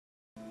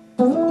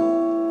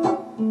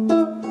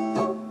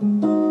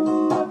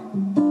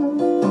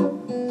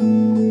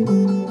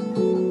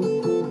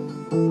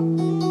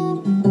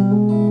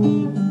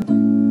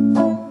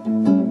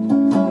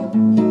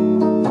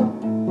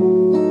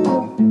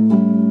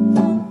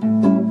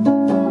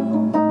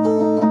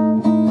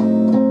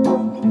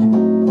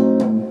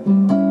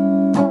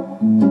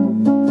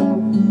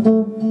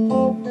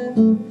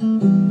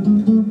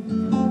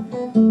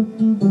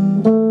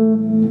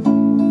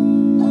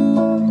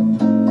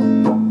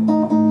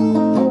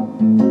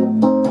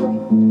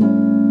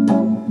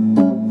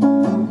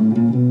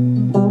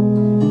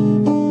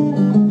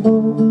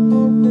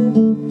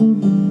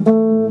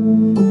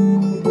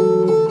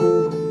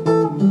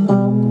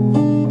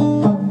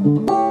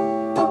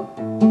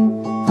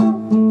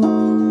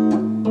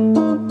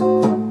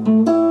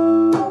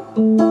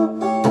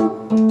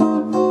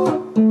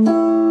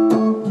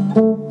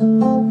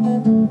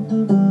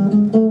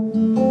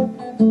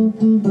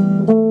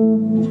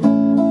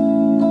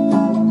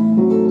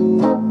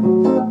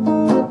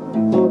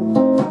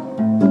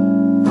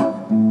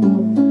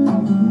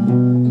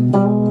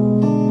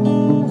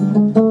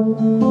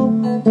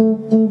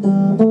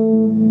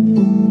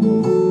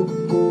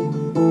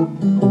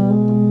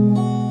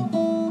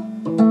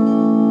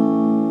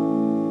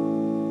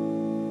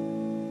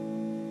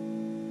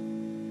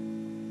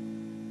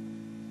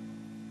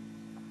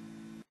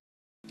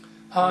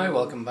Hi,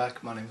 welcome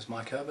back. My name is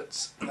Mike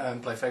Herberts,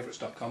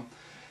 playfavourites.com,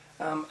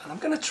 and I'm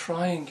going to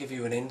try and give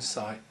you an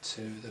insight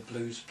to the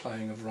blues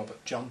playing of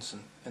Robert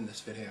Johnson in this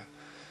video.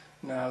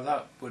 Now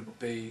that would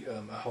be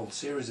a whole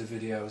series of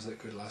videos that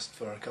could last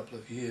for a couple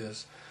of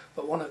years,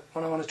 but what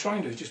I want to try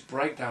and do is just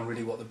break down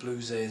really what the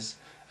blues is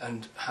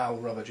and how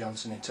Robert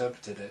Johnson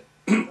interpreted it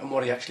and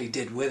what he actually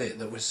did with it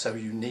that was so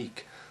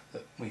unique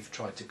that we've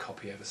tried to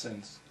copy ever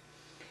since.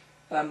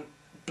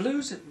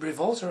 Blues, it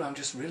revolves around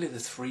just really the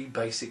three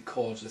basic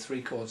chords, the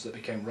three chords that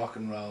became rock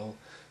and roll,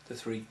 the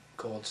three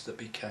chords that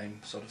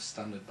became sort of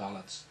standard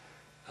ballads.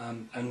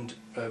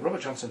 Robert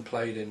Johnson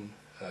played in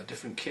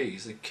different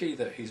keys. The key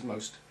that he's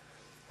most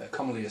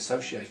commonly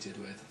associated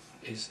with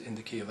is in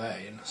the key of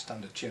A in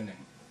standard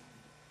tuning.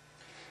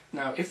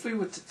 Now if we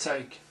were to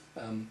take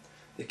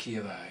the key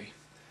of A,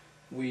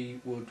 we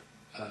would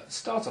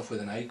start off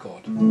with an A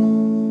chord,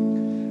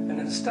 and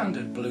in a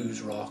standard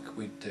blues rock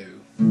we'd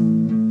do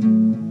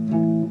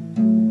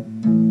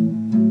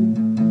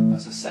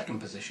a second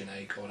position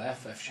A chord,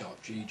 F, F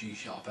sharp G, G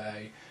sharp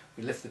A.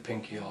 We lift the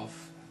pinky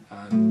off,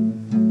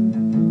 and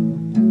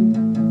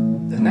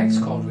the next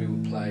chord we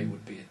would play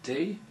would be a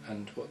D,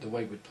 and the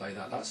way we'd play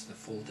that's the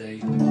full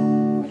D,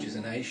 which is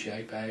an A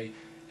shape, A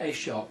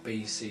sharp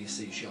B, C,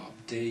 C sharp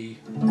D.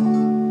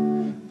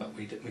 But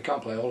we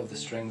can't play all of the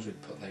strings. We'd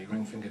put the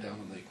ring finger down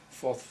on the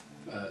fourth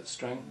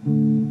string.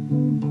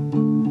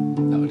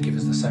 That would give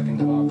us the second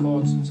of our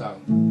chords.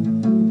 So.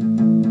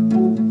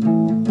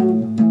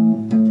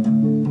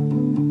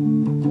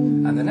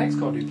 And the next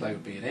chord we play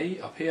would be an E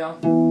up here,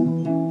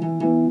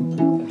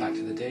 then back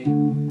to the D,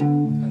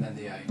 and then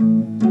the A.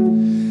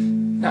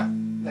 Now,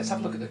 let's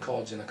have a look at the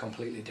chords in a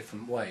completely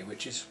different way,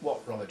 which is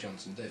what Robert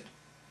Johnson did.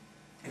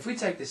 If we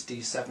take this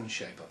D7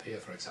 shape up here,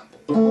 for example,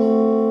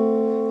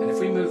 and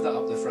if we move that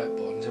up the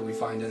fretboard until we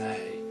find an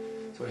A,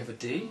 so we have a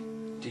D,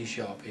 D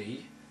sharp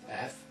E,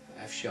 F,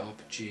 F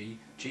sharp G,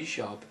 G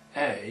sharp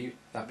A,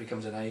 that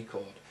becomes an A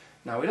chord.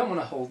 Now we don't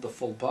want to hold the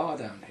full bar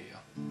down here.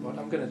 What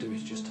I'm going to do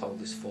is just hold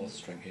this fourth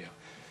string here,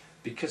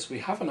 because we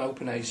have an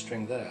open A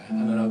string there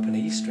and an open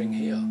E string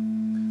here.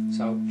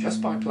 So just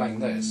by playing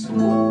this,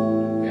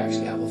 we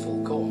actually have a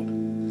full chord,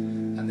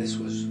 and this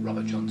was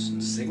Robert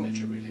Johnson's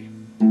signature really.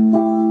 And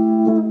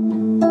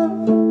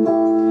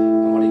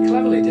what he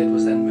cleverly did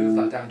was then move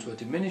that down to a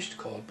diminished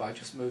chord by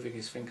just moving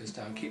his fingers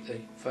down, keep the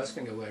first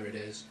finger where it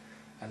is,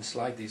 and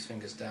slide these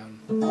fingers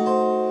down,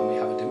 and we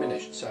have a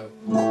diminished. So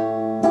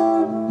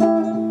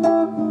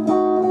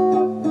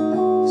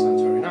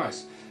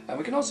and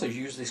we can also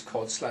use this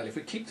chord slightly. If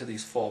we keep to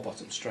these four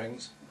bottom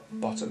strings,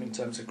 bottom in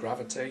terms of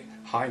gravity,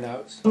 high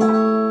notes,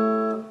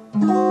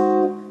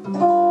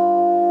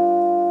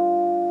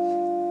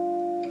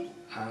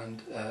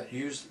 and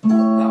use that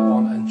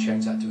one and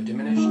change that to a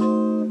diminished,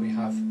 we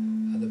have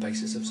the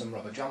basis of some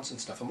Robert Johnson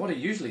stuff. And what he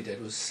usually did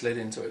was slid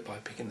into it by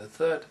picking the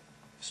third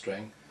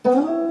string, and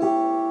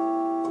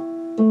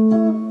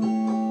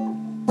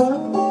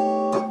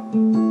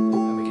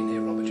we can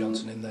hear Robert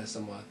Johnson in there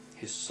somewhere,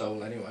 his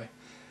soul anyway.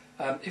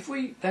 If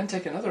we then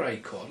take another A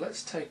chord,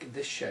 let's take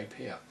this shape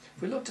here.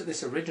 If we looked at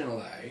this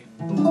original A,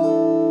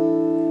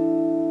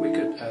 we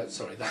could,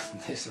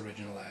 this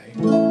original A,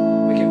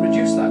 we can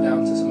reduce that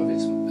down to some of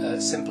its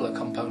simpler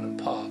component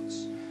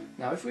parts.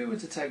 Now if we were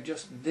to take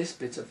just this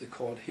bit of the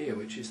chord here,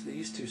 which is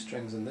these two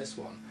strings and this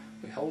one,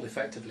 we hold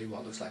effectively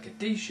what looks like a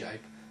D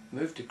shape,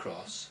 moved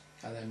across,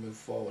 and then move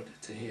forward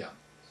to here.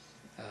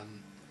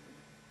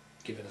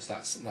 Giving us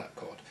that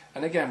chord.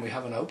 And again we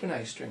have an open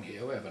A string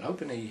here, we have an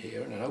open E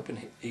here and an open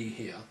E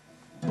here,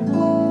 so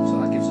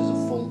that gives us a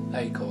full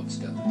A chord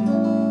still.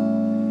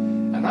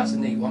 And that's a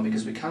neat one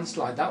because we can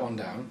slide that one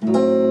down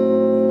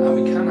and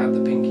we can add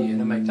the pinky in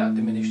and make that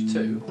diminished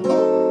too.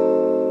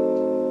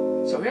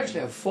 So we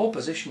actually have four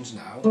positions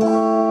now,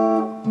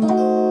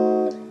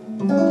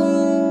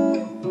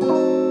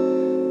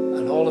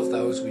 and all of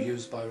those were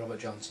used by Robert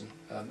Johnson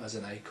as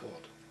an A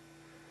chord.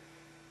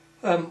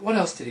 What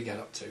else did he get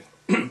up to?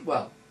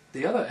 Well,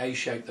 the other A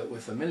shape that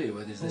we're familiar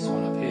with is this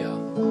one up here,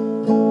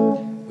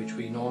 which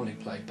we normally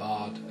play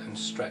barred and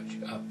stretch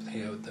up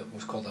here, that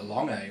was called a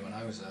long A when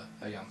I was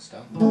a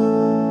youngster.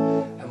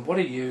 And what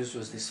he used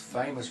was this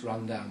famous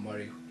rundown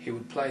where he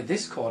would play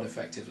this chord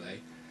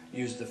effectively,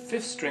 use the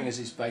fifth string as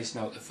his bass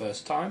note the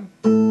first time,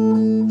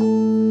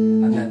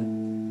 and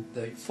then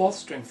the fourth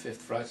string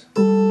fifth fret,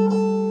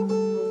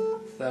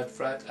 fifth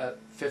fret,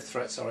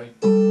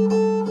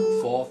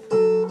 fourth,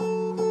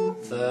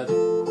 third,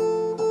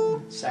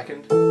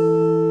 second,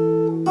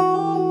 and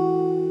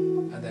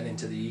then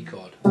into the E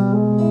chord,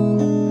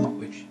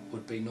 which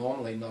would be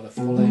normally not a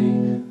full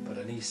E, but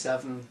an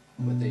E7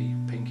 with the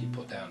pinky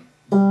put down,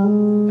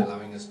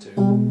 allowing us to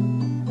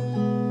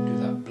do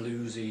that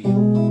bluesy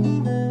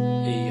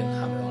E and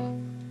hammer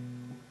on.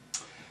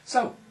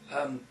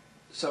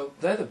 So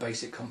they're the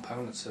basic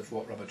components of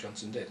what Robert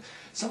Johnson did.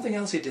 Something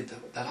else he did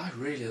that I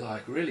really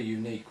like, really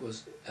unique,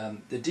 was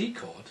the D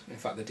chord, in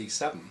fact the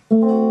D7.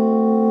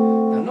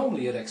 Now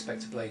normally you'd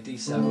expect to play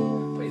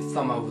D7, put your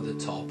thumb over the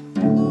top,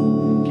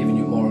 giving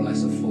you more or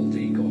less a full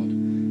D chord,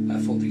 a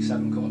full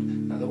D7 chord.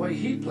 Now the way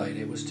he played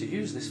it was to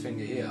use this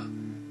finger here,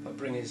 but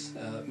bring his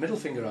middle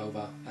finger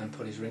over and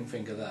put his ring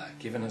finger there,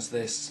 giving us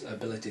this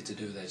ability to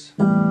do this.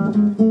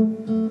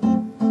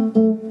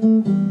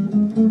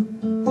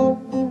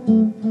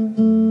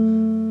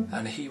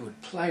 And he would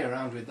play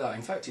around with that.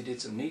 In fact, he did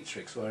some neat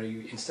tricks where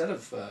he, instead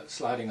of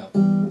sliding up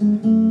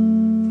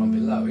from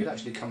below, he'd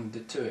actually come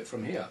to it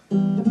from here,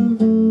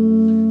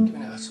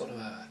 giving it a sort of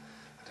a, I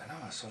don't know,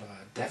 a sort of a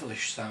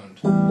devilish sound.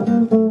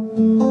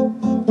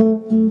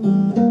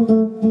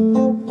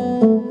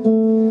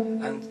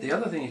 And the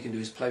other thing you can do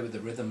is play with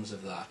the rhythms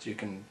of that. You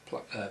can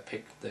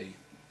pick the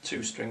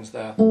 2 strings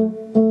there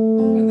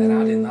and then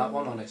add in that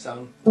one on its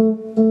own,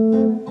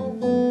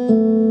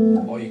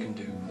 or you can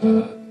do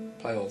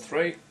play all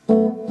 3,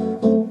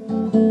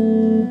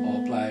 or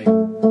play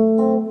and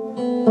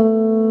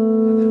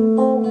then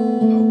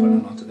open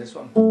and onto this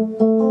one,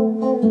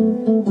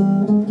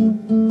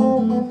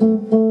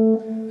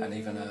 and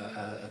even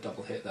a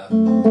double hit there.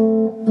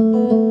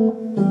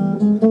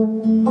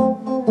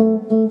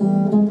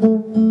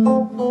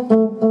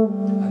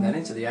 And then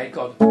into the A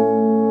chord,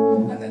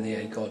 and then the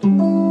A chord.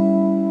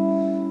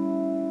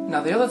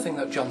 Now the other thing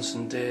that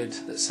Johnson did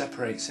that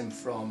separates him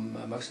from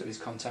most of his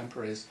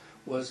contemporaries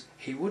was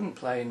he wouldn't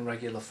play in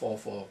regular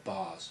 4/4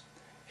 bars.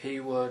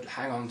 He would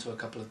hang on to a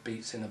couple of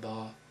beats in a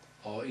bar,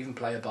 or even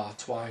play a bar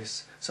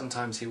twice.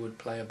 Sometimes he would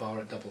play a bar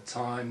at double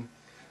time,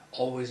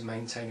 always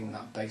maintaining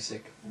that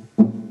basic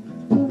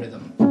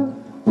rhythm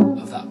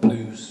of that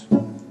blues,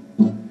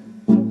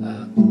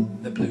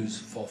 the blues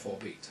 4/4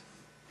 beat.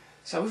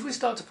 So if we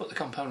start to put the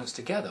components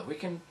together, we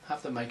can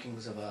have the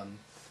makings of a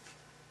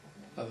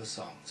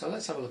song. So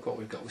let's have a look what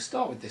we've got. We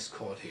start with this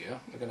chord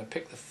here. We're going to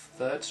pick the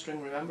 3rd string,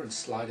 remember, and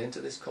slide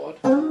into this chord.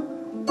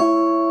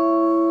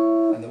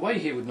 And the way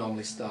he would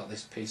normally start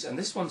this piece, and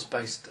this one's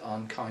based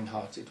on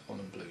Kind-Hearted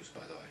Woman Blues,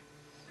 by the way.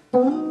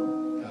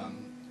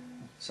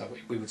 So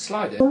we would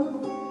slide it,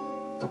 move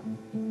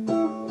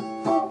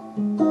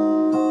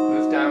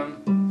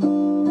down,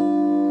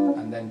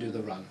 and then do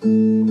the run.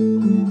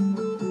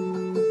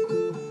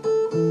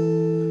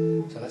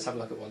 Let's have a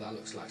look at what that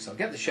looks like. So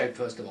get the shape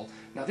first of all.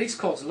 Now these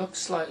chords look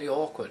slightly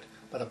awkward,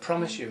 but I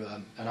promise you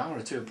an hour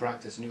or 2 of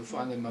practice and you'll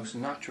find the most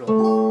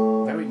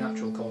natural, very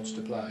natural chords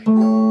to play.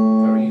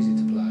 Very easy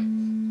to play.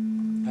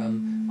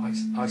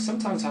 I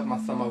sometimes have my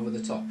thumb over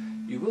the top.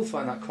 You will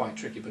find that quite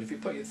tricky, but if you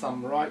put your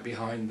thumb right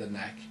behind the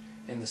neck,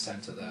 in the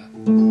centre there,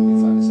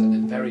 you'll find it's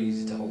very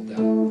easy to hold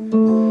down.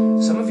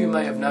 Some of you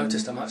may have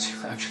noticed I'm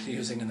actually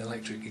using an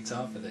electric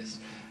guitar for this.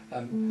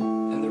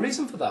 And the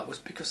reason for that was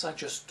because I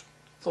just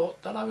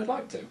thought that I would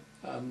like to.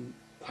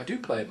 I do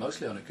play it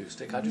mostly on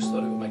acoustic. I just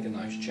thought it would make a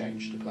nice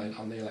change to play it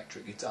on the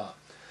electric guitar.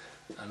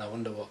 And I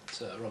wonder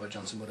what Robert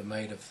Johnson would have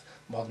made of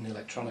modern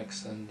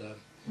electronics and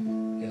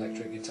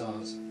electric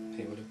guitars.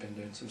 He would have been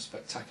doing some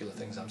spectacular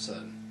things, I'm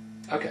certain.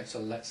 Okay, so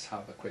let's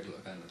have a quick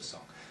look then at the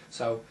song.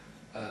 So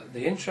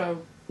the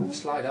intro,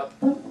 slide up,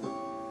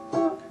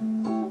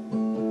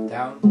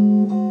 down,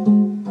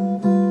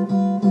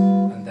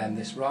 and then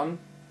this run.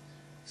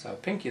 So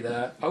pinky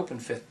there, open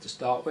 5th to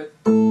start with,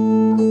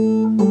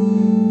 then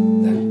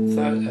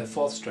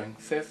 4th string,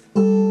 5th,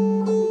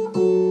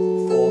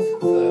 4th,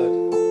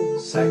 3rd,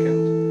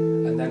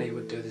 2nd, and then he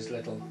would do this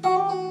little,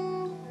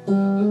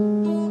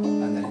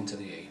 and then into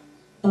the E.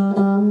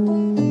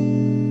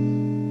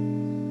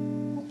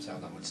 So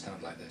that would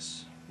sound like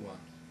this: 1,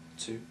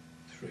 2,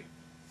 3,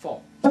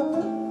 4.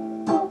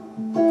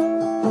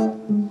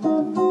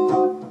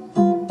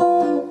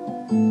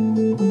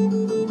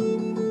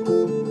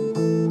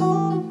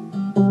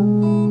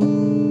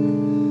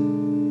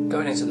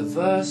 Into the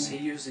verse, he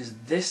uses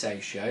this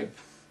A shape,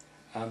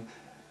 and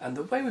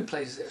the way we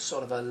play is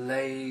sort of a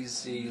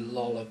lazy,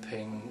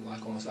 lolloping,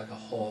 like almost like a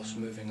horse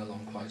moving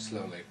along quite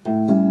slowly.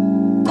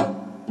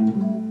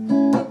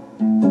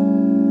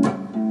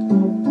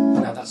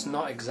 Now that's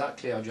not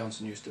exactly how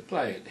Johnson used to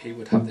play it. He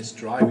would have this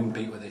driving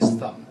beat with his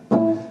thumb,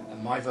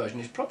 and my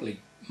version is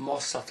probably more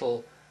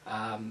subtle,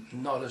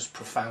 not as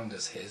profound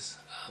as his,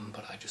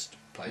 but I just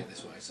play it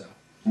this way. So,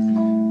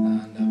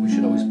 and we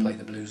should always play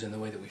the blues in the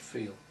way that we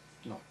feel,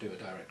 not do a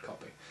direct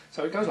copy.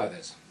 So it goes like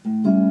this.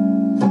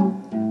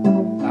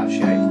 That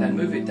shape, then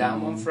move it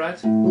down 1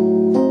 fret,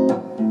 and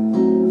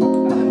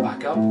then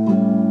back up,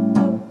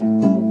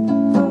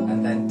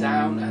 and then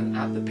down and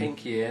add the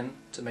pinky in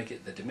to make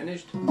it the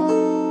diminished.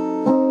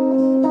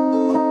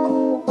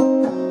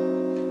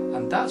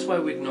 And that's where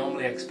we'd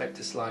normally expect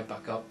to slide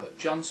back up, but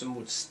Johnson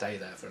would stay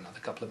there for another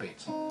couple of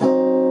beats.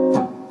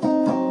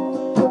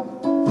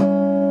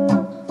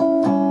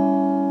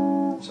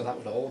 So that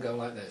would all go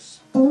like this.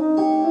 Up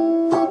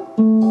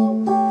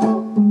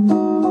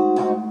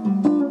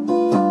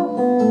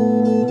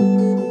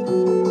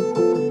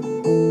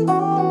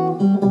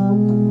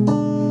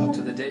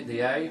to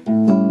the A.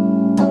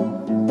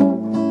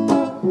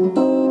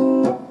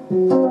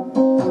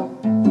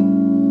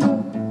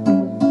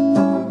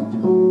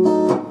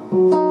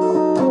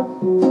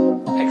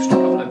 Extra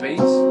couple of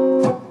beats.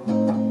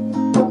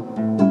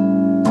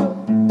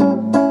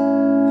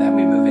 Then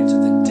we move into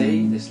the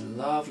D, this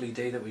lovely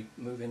D that we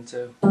move in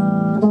into.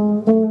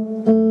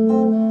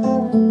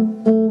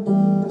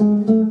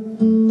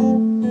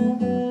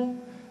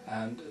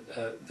 And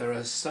there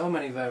are so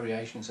many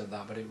variations of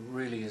that, but it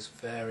really is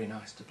very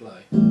nice to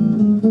play.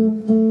 And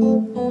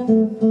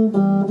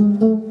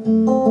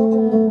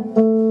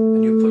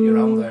you put your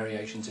own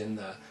variations in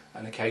there,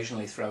 and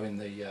occasionally throw in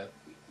the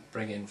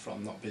bring in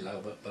from not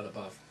below but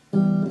above.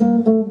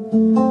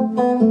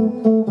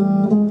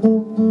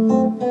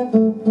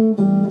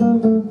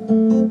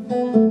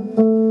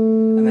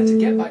 And then to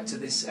get back to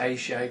this A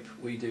shape,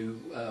 we do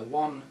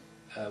one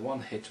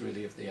hit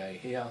really of the A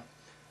here.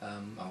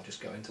 I'll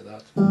just go into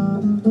that.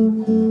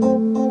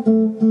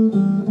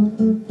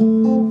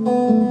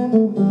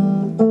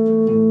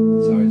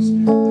 So it's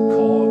the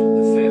chord,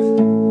 the fifth,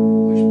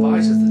 which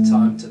buys us the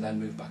time to then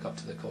move back up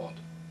to the chord.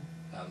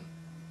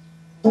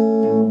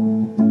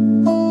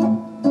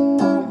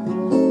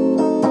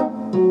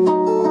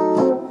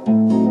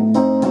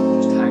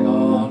 Just hang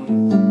on.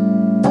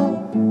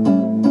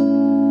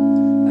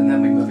 And then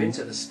we move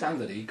into the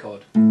standard E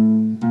chord.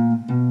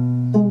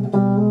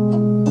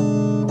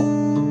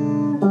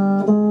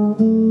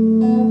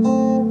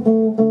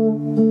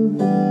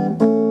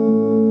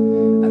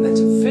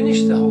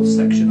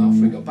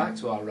 Back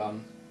to our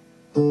run,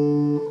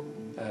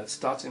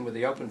 starting with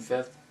the open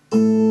fifth, back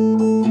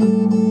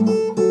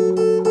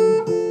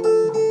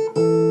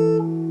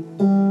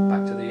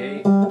to the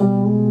E.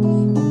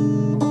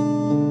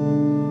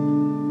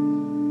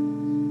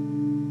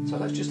 So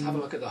let's just have a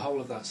look at the whole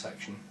of that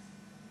section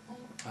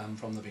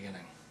from the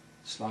beginning,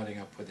 sliding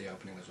up with the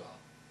opening as well.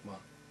 1,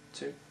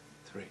 2,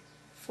 3,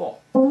 4.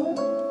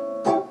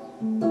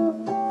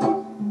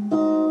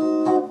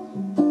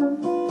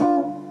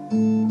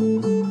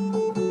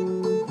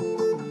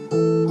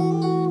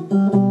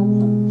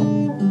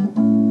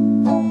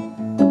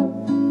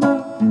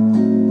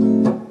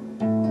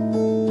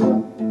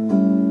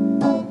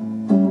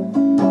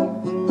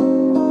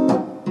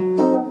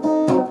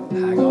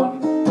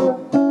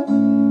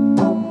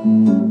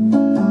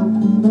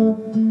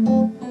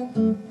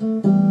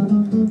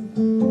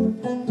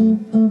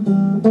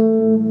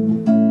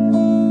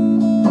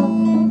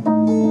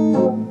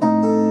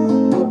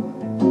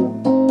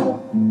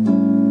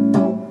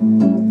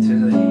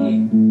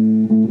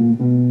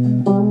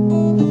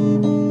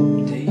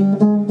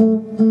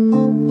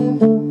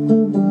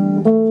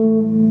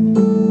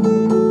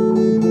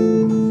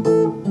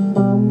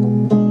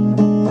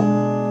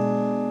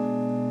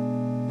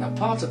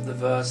 Part of the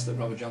verse that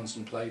Robert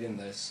Johnson played in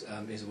this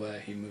is where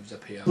he moves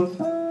up here. But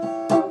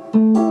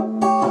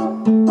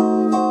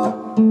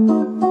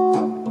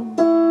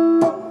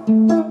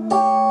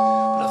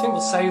I think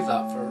we'll save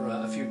that for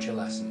a future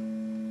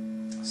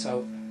lesson.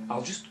 So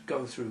I'll just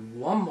go through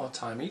one more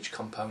time each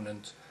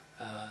component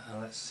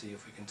and let's see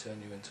if we can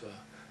turn you into a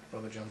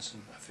Robert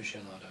Johnson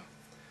aficionado.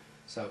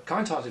 So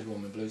Kind-Hearted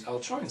Woman Blues, I'll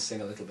try and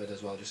sing a little bit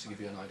as well just to give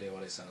you an idea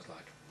what it sounds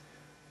like.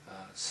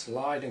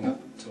 Sliding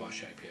up to our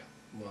shape here.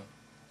 1,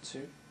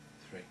 2,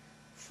 3,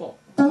 4.